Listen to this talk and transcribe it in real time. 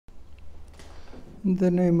In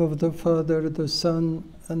the name of the Father, the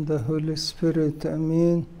Son, and the Holy Spirit,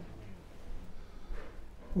 Amen.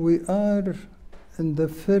 We are in the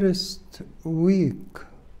first week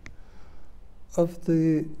of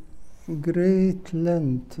the Great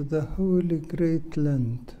Lent, the Holy Great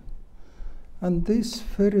Lent. And this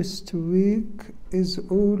first week is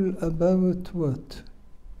all about what?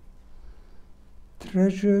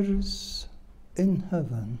 Treasures in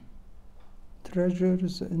heaven.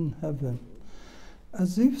 Treasures in heaven.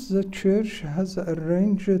 As if the Church has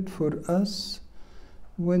arranged it for us,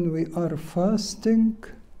 when we are fasting,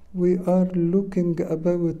 we are looking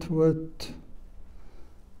about what?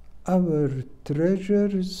 Our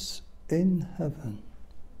treasures in heaven.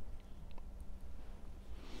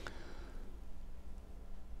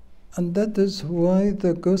 And that is why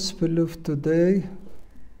the Gospel of today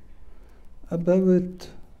about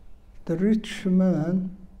the rich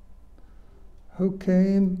man who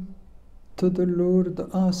came to the Lord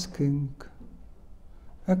asking,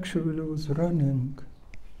 actually was running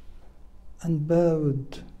and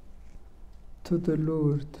bowed to the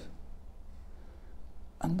Lord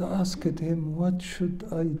and asked him, what should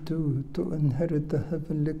I do to inherit the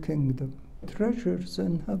heavenly kingdom? Treasures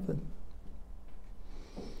in heaven.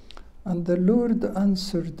 And the Lord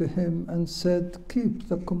answered him and said, keep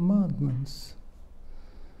the commandments.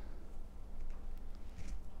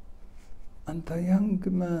 And the young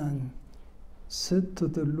man said to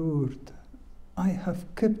the Lord, I have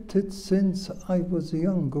kept it since I was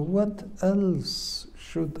young. What else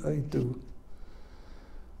should I do?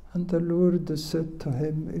 And the Lord said to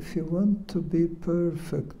him, if you want to be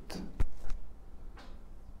perfect,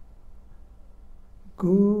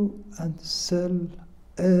 go and sell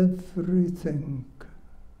everything.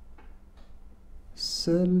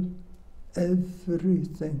 Sell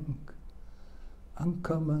everything and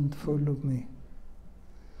come and follow me.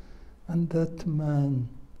 And that man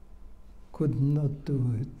could not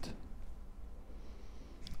do it.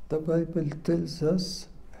 The Bible tells us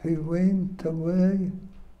he went away,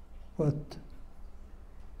 what?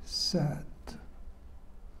 Sad.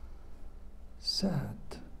 Sad.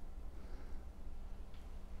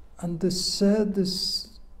 And the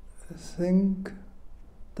saddest thing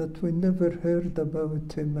that we never heard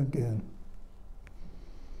about him again.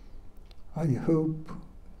 I hope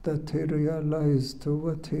that he realized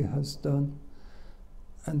what he has done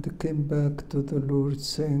and came back to the Lord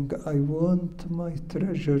saying, I want my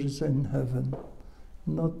treasures in heaven,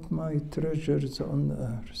 not my treasures on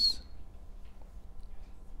earth.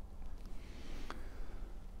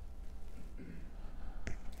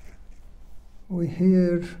 We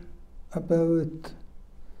hear about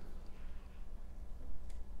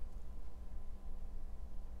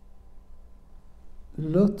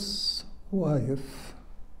Lot's wife.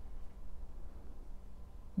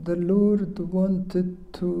 The Lord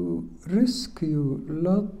wanted to rescue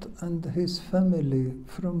Lot and his family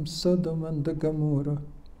from Sodom and Gomorrah.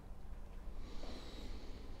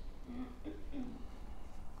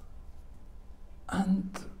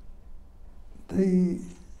 And the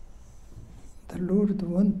Lord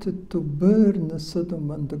wanted to burn Sodom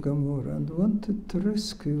and Gomorrah and wanted to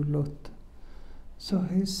rescue Lot. So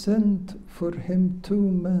he sent for him two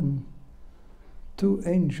men, two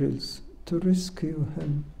angels, to rescue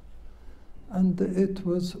him. And it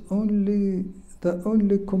was the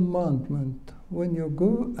only commandment, when you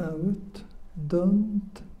go out,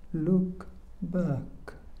 don't look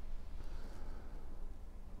back.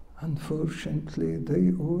 Unfortunately,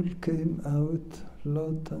 they all came out,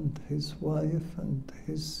 Lot and his wife and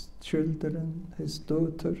his children, his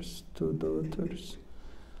daughters, two daughters,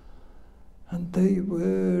 and they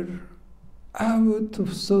were out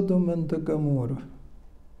of Sodom and Gomorrah.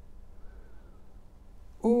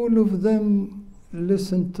 All of them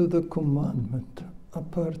listened to the commandment,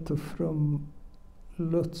 apart from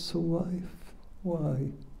Lot's wife.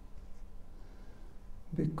 Why?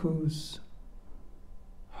 Because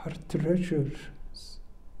her treasure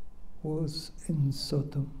was in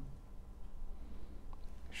Sodom.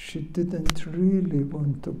 She didn't really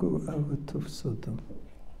want to go out of Sodom.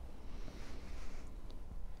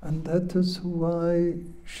 And that is why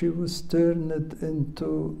she was turned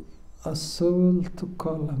into a salt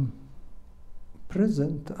column,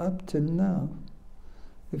 present up till now.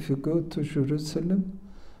 If you go to Jerusalem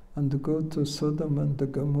and go to Sodom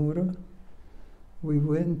and Gomorrah, we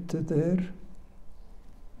went there.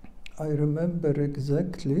 I remember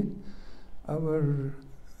exactly our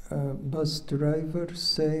bus driver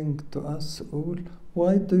saying to us all,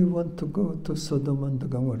 why do you want to go to Sodom and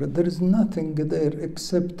Gomorrah? There is nothing there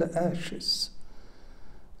except the ashes.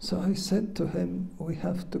 So I said to him, we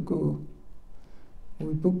have to go.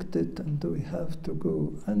 We booked it and we have to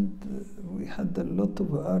go. And we had a lot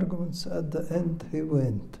of arguments. At the end, he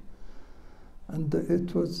went. And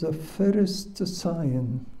it was the first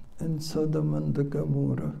sign in Sodom and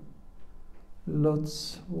Gomorrah.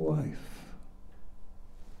 Lot's wife,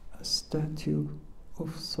 a statue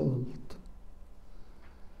of salt,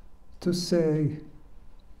 to say,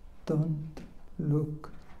 don't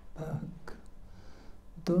look back.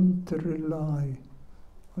 Don't rely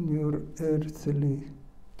on your earthly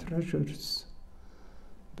treasures,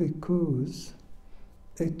 because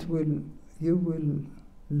you will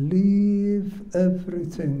leave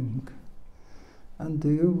everything and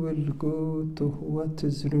you will go to what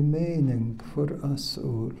is remaining for us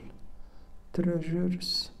all,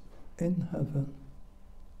 treasures in heaven.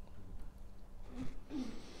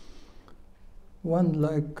 One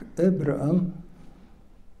like Abraham,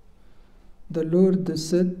 the Lord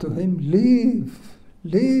said to him, leave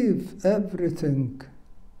everything,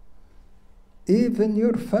 even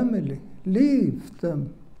your family, leave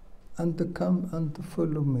them and come and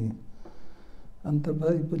follow me. And the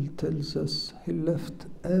Bible tells us he left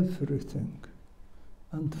everything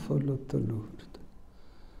and followed the Lord.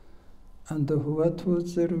 And what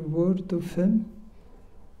was the reward of him?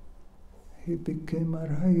 He became a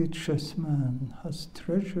righteous man, has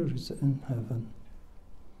treasures in heaven.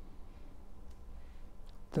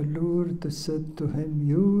 The Lord said to him,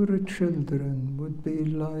 your children would be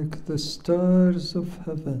like the stars of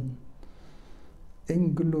heaven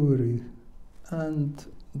in glory, and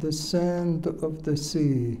the sand of the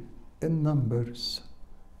sea in numbers.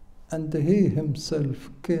 And he himself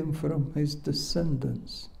came from his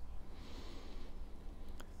descendants.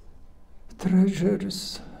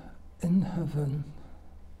 Treasures in heaven.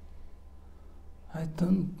 I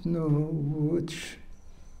don't know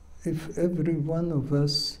if every one of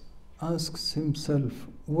us asks himself,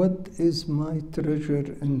 what is my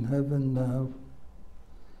treasure in heaven now?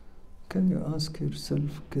 Can you ask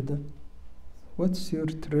yourself, Kida? What's your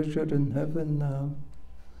treasure in heaven now?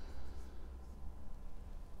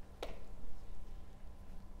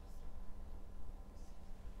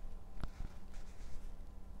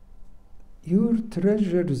 Your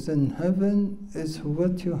treasures in heaven is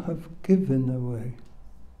what you have given away,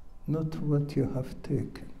 not what you have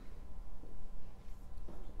taken.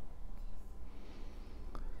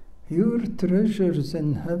 Your treasures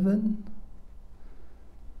in heaven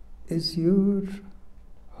is your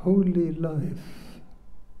holy life.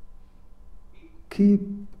 Keep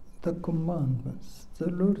the commandments. The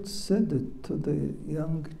Lord said it to the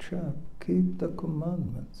young chap, keep the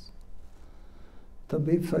commandments. But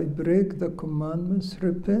if I break the commandments,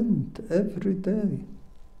 repent every day.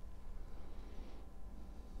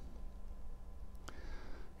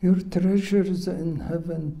 Your treasures in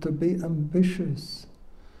heaven to be ambitious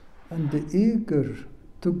and eager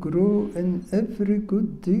to grow in every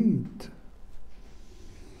good deed.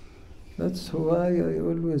 That's why I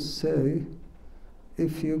always say,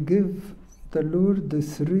 if you give the Lord the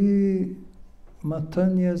 3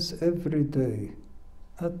 matanyas every day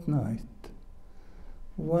at night,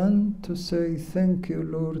 1 to say, thank you,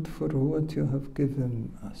 Lord, for what you have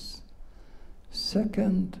given us.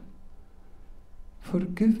 2,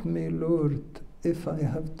 forgive me, Lord, if I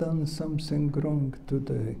have done something wrong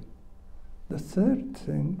today. The 3rd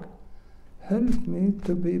thing, help me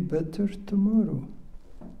to be better tomorrow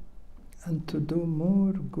and to do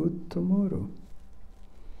more good tomorrow.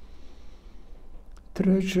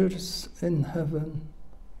 Treasures in heaven.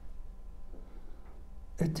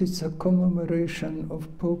 It is a commemoration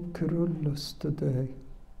of Pope Kyrillos today,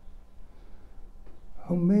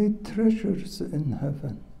 who made treasures in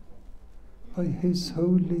heaven by his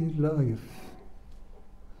holy life,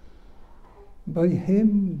 by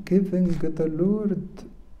him giving the Lord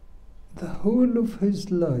the whole of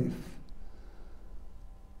his life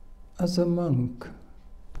as a monk.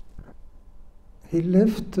 He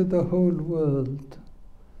left the whole world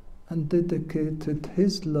and dedicated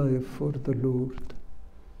his life for the Lord.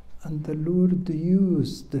 And the Lord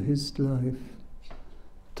used his life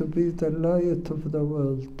to be the light of the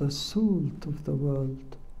world, the salt of the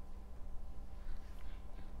world.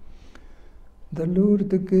 The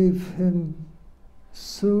Lord gave him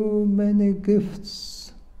so many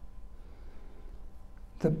gifts.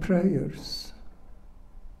 The prayers,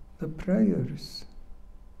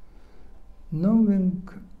 knowing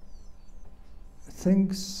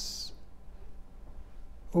things,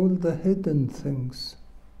 all the hidden things.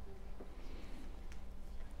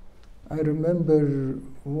 I remember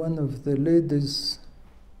one of the ladies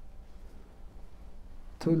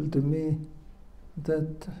told me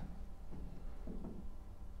that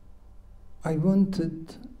I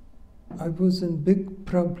wanted I was in big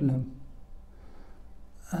problem.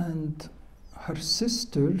 And her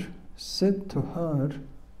sister said to her,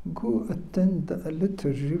 go attend a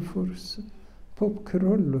liturgy for Pope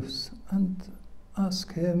Kyrillos and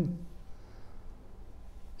ask him.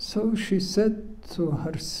 So she said to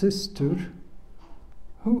her sister,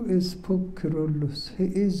 who is Pope Kyrillos? He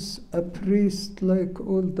is a priest like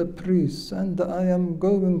all the priests, and I am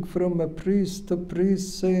going from a priest to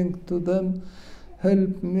priest saying to them,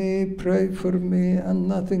 help me, pray for me, and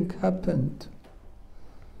nothing happened.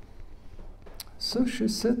 So she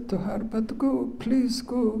said to her, but go, please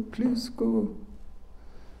go, please go.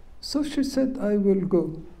 So she said, I will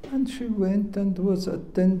go. And she went and was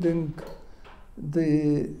attending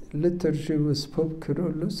the liturgy with Pope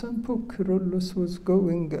Kyrillos, and Pope Kyrillos was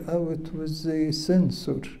going out with the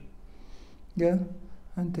censor. Yeah?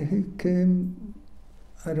 And he came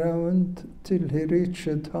around till he reached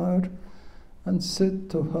her and said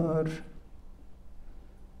to her,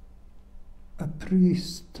 a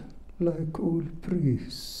priest like all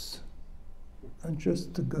priests, and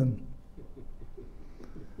just a gun.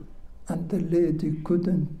 And the lady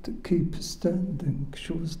couldn't keep standing.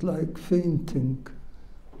 She was like fainting,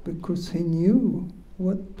 because he knew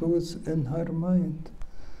what was in her mind.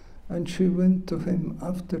 And she went to him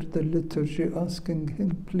after the liturgy, asking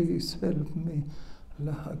him, please help me.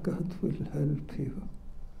 Allah, God will help you.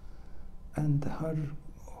 And her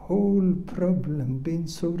whole problem being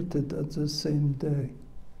sorted at the same day.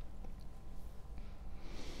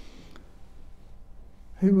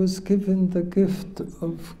 He was given the gift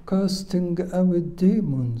of casting out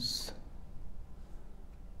demons.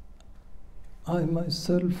 I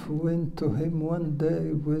myself went to him one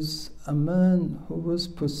day with a man who was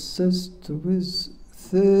possessed with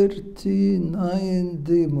 39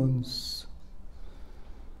 demons.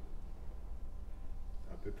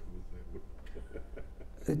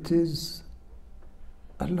 It is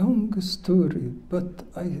a long story, but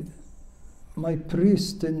my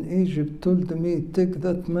priest in Egypt told me, take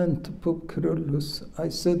that man to Pope Kyrillos. I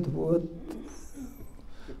said,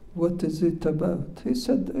 what is it about? He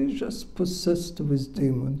said, he's just possessed with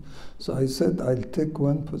demons. So I said, I'll take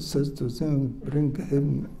one possessed with him, bring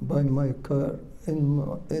him by my car,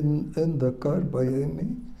 in the car by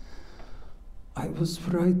me. I was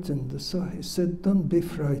frightened. So he said, don't be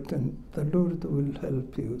frightened. The Lord will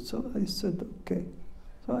help you. So I said, okay.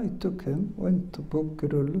 So I took him, went to Pope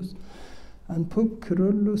Kyrillos. And Pope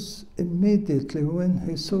Kyrillos, immediately when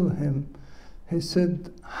he saw him, he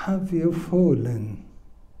said, have you fallen?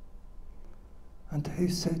 And he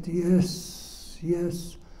said, yes,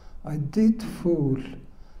 yes, I did fall,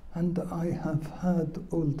 and I have had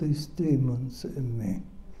all these demons in me.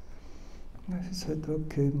 And he said,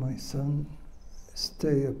 okay, my son,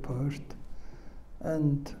 stay apart.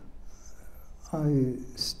 And I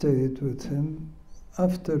stayed with him.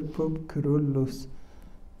 After Pope Kyrillos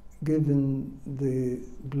given the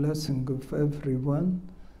blessing of everyone,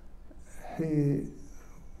 he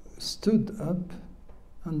stood up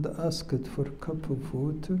and asked for a cup of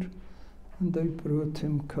water, and they brought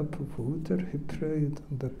him a cup of water. He prayed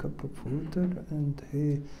on the cup of water, and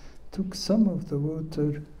he took some of the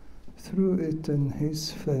water, threw it in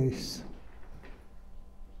his face,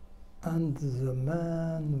 and the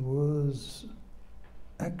man was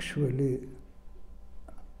actually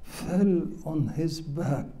fell on his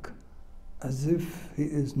back as if he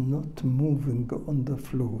is not moving on the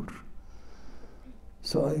floor.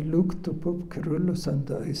 So I looked to Pope Kyrillos and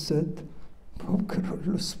I said, Pope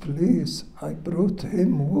Kyrillos, please, I brought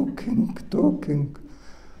him walking, talking.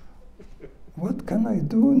 What can I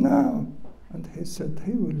do now? And he said,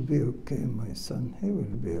 he will be okay, my son, he will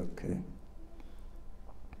be okay.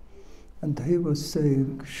 And he was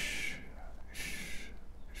saying, shh,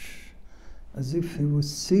 as if he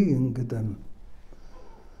was seeing them.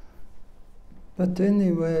 But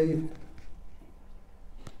anyway,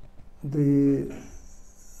 the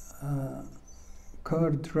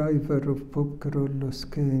car driver of Pope Kyrillos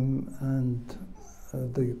came, and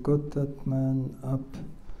they got that man up,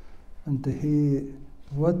 and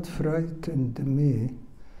what frightened me,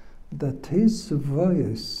 that his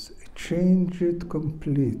voice changed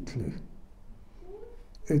completely.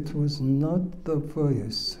 It was not the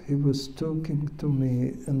voice he was talking to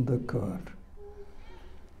me in the car.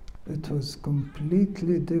 It was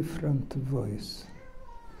completely different voice.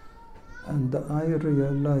 And I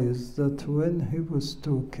realized that when he was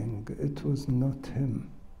talking, it was not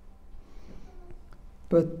him.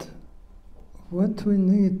 But what we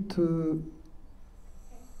need to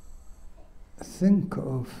think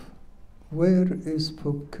of, where is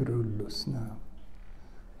Pope Kyrillos now?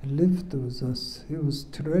 He lived with us. He was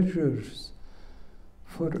treasures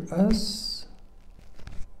for us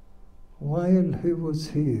while he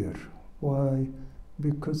was here. Why?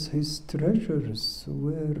 Because his treasures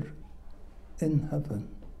were in heaven.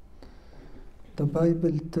 The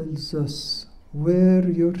Bible tells us, where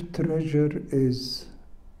your treasure is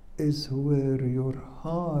where your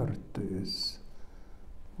heart is.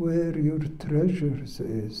 Where your treasures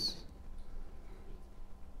is,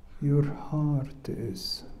 your heart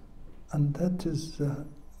is. And that is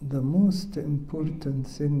the most important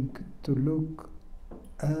thing to look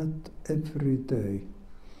at every day.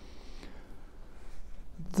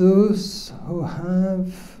 Those who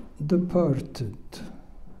have departed,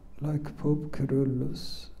 like Pope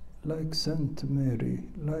Kyrillos, like Saint Mary,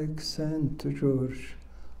 like Saint George,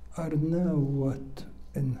 are now what?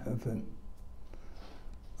 In heaven.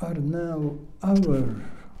 Are now our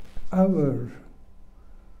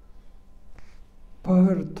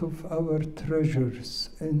part of our treasures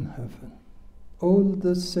in heaven. All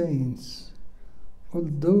the saints, all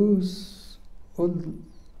those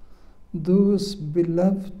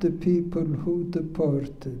beloved people who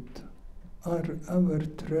departed are our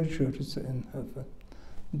treasures in heaven.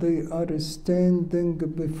 They are standing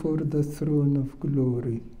before the throne of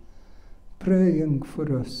glory, praying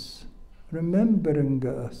for us, remembering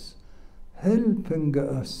us, helping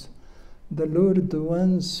us. The Lord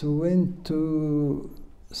once went to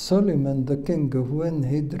Solomon the king when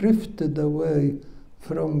he drifted away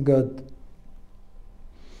from God.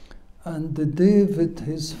 And David,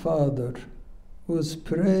 his father, was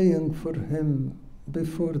praying for him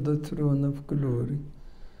before the throne of glory.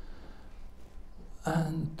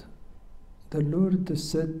 And the Lord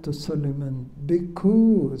said to Solomon,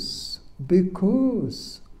 because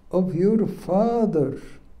of your father,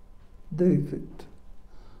 David,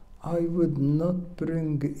 I would not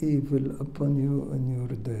bring evil upon you in your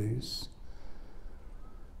days.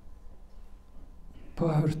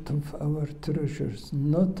 Part of our treasures,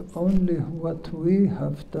 not only what we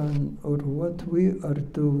have done or what we are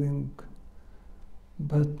doing,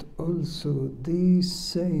 but also these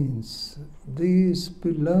saints, these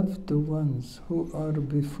beloved ones who are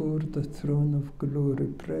before the throne of glory,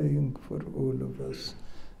 praying for all of us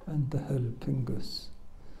and helping us.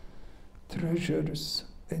 Treasures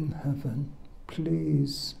in heaven,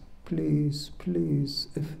 please, please, please,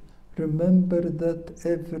 remember that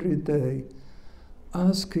every day.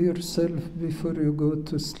 Ask yourself before you go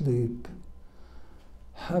to sleep,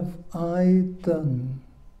 have I done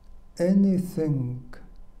anything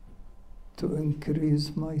to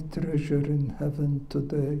increase my treasure in heaven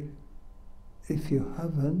today? If you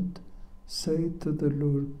haven't, say to the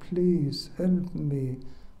Lord, please help me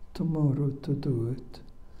tomorrow to do it.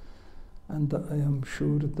 And I am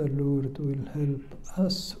sure the Lord will help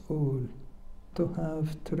us all to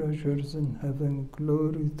have treasures in heaven.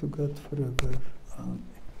 Glory to God forever.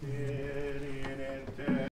 Amen.